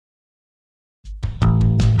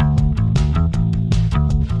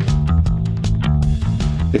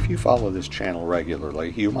If you follow this channel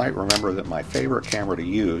regularly, you might remember that my favorite camera to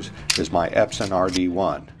use is my Epson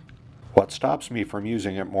RD1. What stops me from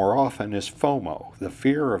using it more often is FOMO, the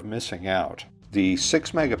fear of missing out. The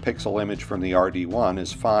 6 megapixel image from the RD1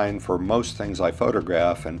 is fine for most things I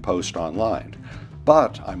photograph and post online,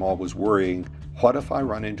 but I'm always worrying, what if I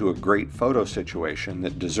run into a great photo situation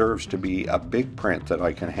that deserves to be a big print that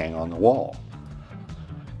I can hang on the wall?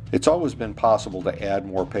 It's always been possible to add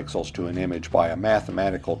more pixels to an image by a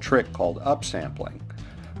mathematical trick called upsampling.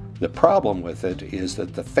 The problem with it is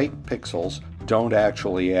that the fake pixels don't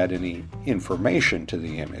actually add any information to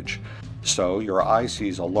the image. So your eye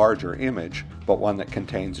sees a larger image, but one that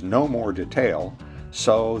contains no more detail,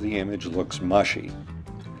 so the image looks mushy.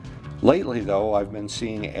 Lately though, I've been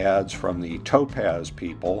seeing ads from the Topaz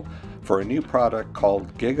people for a new product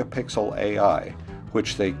called Gigapixel AI,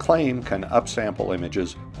 which they claim can upsample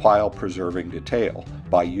images while preserving detail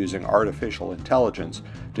by using artificial intelligence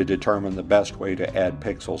to determine the best way to add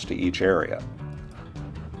pixels to each area.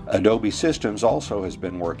 Adobe Systems also has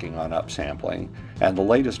been working on upsampling, and the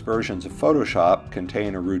latest versions of Photoshop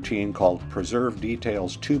contain a routine called Preserve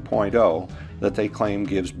Details 2.0 that they claim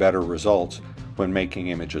gives better results when making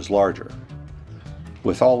images larger.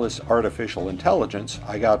 With all this artificial intelligence,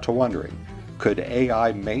 I got to wondering, could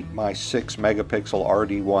AI make my 6 megapixel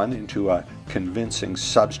RD1 into a convincing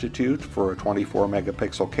substitute for a 24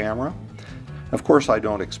 megapixel camera? Of course, I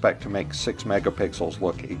don't expect to make 6 megapixels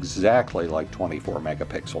look exactly like 24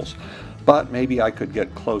 megapixels, but maybe I could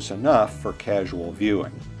get close enough for casual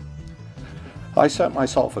viewing. I set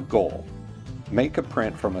myself a goal: make a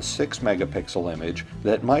print from a 6 megapixel image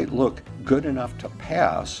that might look good enough to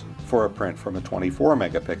pass for a print from a 24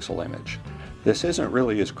 megapixel image. This isn't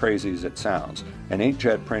really as crazy as it sounds. An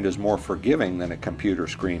inkjet print is more forgiving than a computer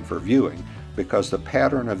screen for viewing because the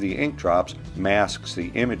pattern of the ink drops masks the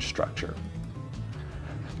image structure.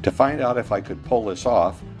 To find out if I could pull this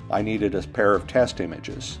off, I needed a pair of test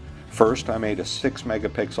images. First, I made a 6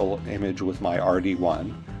 megapixel image with my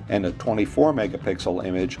RD1 and a 24 megapixel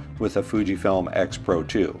image with a Fujifilm X Pro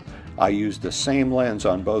 2. I used the same lens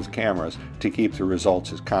on both cameras to keep the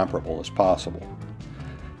results as comparable as possible.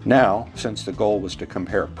 Now, since the goal was to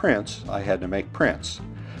compare prints, I had to make prints.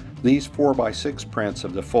 These 4x6 prints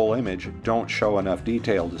of the full image don't show enough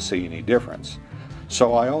detail to see any difference.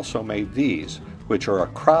 So I also made these, which are a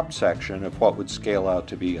crop section of what would scale out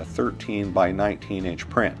to be a 13 by 19 inch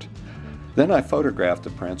print. Then I photographed the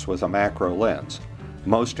prints with a macro lens.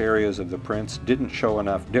 Most areas of the prints didn't show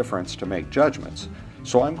enough difference to make judgments,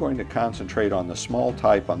 so I'm going to concentrate on the small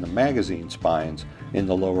type on the magazine spines in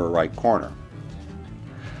the lower right corner.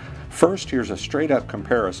 First, here's a straight-up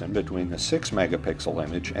comparison between the 6 megapixel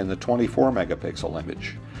image and the 24 megapixel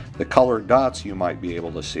image. The colored dots you might be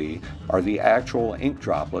able to see are the actual ink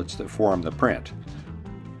droplets that form the print.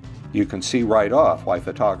 You can see right off why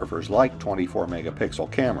photographers like 24 megapixel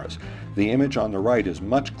cameras. The image on the right is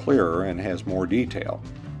much clearer and has more detail.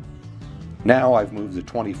 Now I've moved the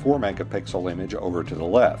 24 megapixel image over to the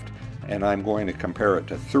left, and I'm going to compare it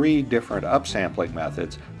to 3 different upsampling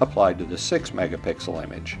methods applied to the 6 megapixel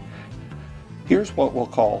image. Here's what we'll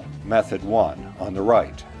call Method 1 on the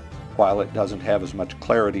right. While it doesn't have as much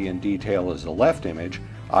clarity and detail as the left image,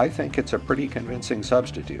 I think it's a pretty convincing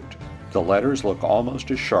substitute. The letters look almost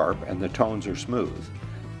as sharp and the tones are smooth.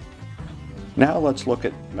 Now let's look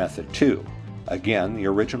at Method 2. Again, the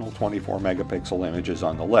original 24 megapixel image is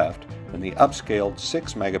on the left and the upscaled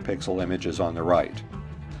 6 megapixel image is on the right.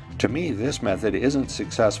 To me, this method isn't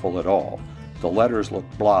successful at all. The letters look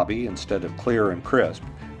blobby instead of clear and crisp,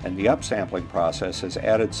 and the upsampling process has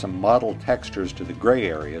added some mottled textures to the gray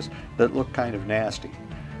areas that look kind of nasty.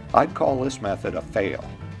 I'd call this method a fail.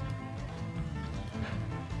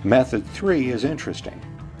 Method 3 is interesting.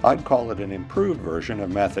 I'd call it an improved version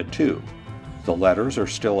of Method 2. The letters are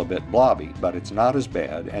still a bit blobby, but it's not as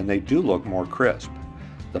bad, and they do look more crisp.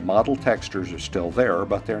 The mottled textures are still there,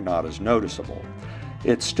 but they're not as noticeable.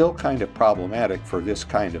 It's still kind of problematic for this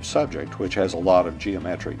kind of subject, which has a lot of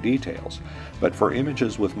geometric details, but for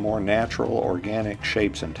images with more natural, organic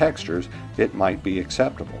shapes and textures, it might be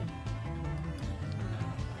acceptable.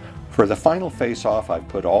 For the final face-off, I've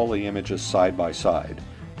put all the images side by side.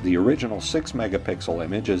 The original 6 megapixel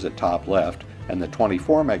image is at top left, and the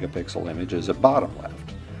 24 megapixel image is at bottom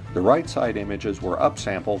left. The right side images were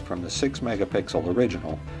upsampled from the 6 megapixel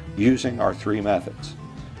original using our 3 methods.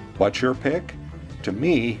 What's your pick? To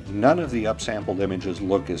me, none of the upsampled images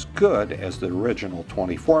look as good as the original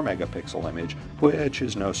 24 megapixel image, which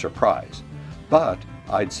is no surprise. But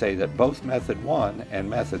I'd say that both Method 1 and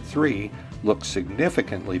Method 3 look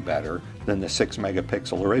significantly better than the 6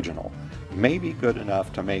 megapixel original. may be good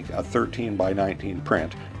enough to make a 13 by 19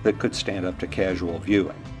 print that could stand up to casual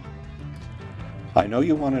viewing. I know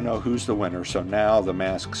you want to know who's the winner, so now the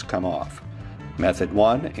masks come off. Method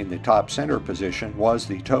 1 in the top center position was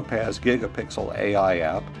the Topaz Gigapixel AI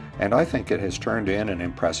app, and I think it has turned in an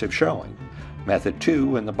impressive showing. Method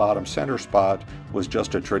 2 in the bottom center spot was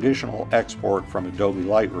just a traditional export from Adobe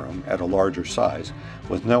Lightroom at a larger size,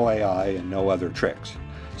 with no AI and no other tricks.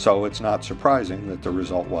 So it's not surprising that the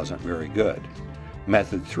result wasn't very good.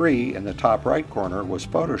 Method 3 in the top right corner was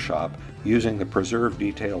Photoshop using the Preserve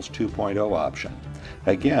Details 2.0 option.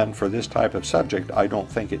 Again, for this type of subject, I don't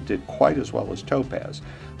think it did quite as well as Topaz,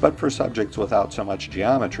 but for subjects without so much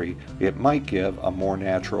geometry, it might give a more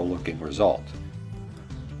natural looking result.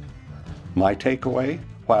 My takeaway,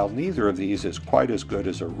 while neither of these is quite as good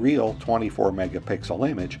as a real 24 megapixel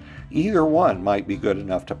image, either one might be good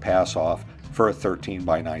enough to pass off for a 13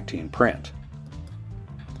 by 19 print.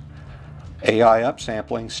 AI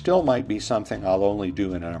upsampling still might be something I'll only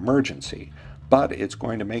do in an emergency, but it's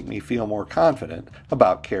going to make me feel more confident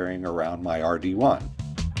about carrying around my RD1.